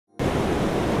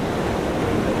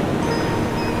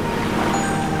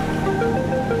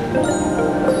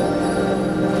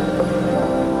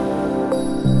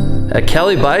At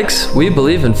Calibikes, we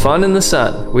believe in fun in the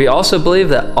sun. We also believe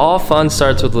that all fun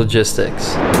starts with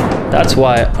logistics. That's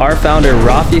why our founder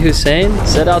Rafe Husain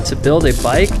set out to build a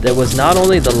bike that was not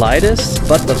only the lightest,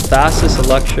 but the fastest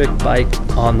electric bike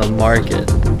on the market.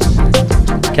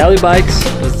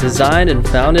 Calibikes was designed and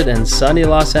founded in sunny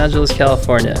Los Angeles,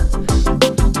 California,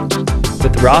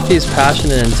 with Rafe's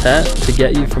passion and intent to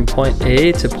get you from point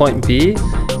A to point B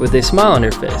with a smile on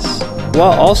your face,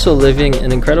 while also living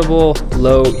an incredible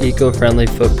low eco-friendly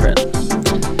footprint.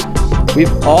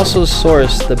 We've also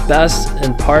sourced the best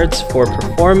in parts for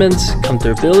performance,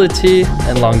 comfortability,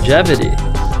 and longevity,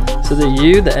 so that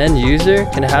you, the end user,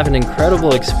 can have an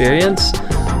incredible experience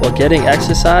while getting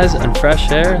exercise and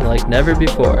fresh air like never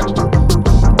before.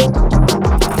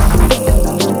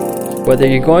 Whether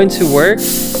you're going to work,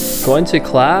 going to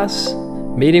class,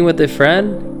 meeting with a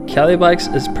friend,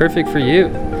 Calibikes is perfect for you,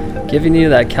 giving you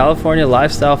that California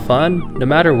lifestyle fun no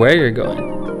matter where you're going.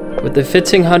 With the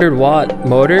 1500 watt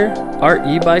motor, our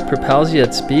e-bike propels you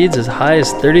at speeds as high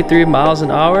as 33 miles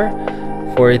an hour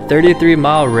for a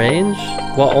 33-mile range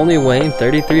while only weighing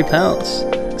 33 pounds,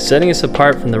 setting us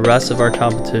apart from the rest of our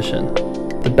competition.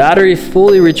 The battery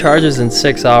fully recharges in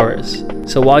 6 hours,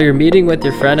 so while you're meeting with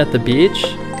your friend at the beach,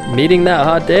 meeting that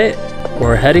hot date,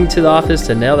 or heading to the office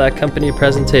to nail that company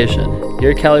presentation,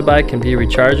 your Calibike can be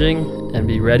recharging and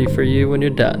be ready for you when you're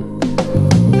done.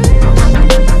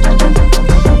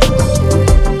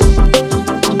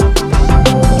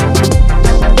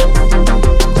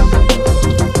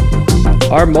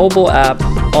 Our mobile app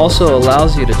also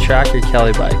allows you to track your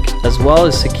Calibike, as well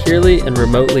as securely and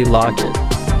remotely lock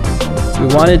it.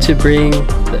 We wanted to bring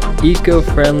the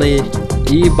eco-friendly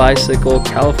e-bicycle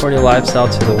California lifestyle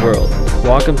to the world.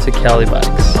 Welcome to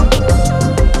Calibikes.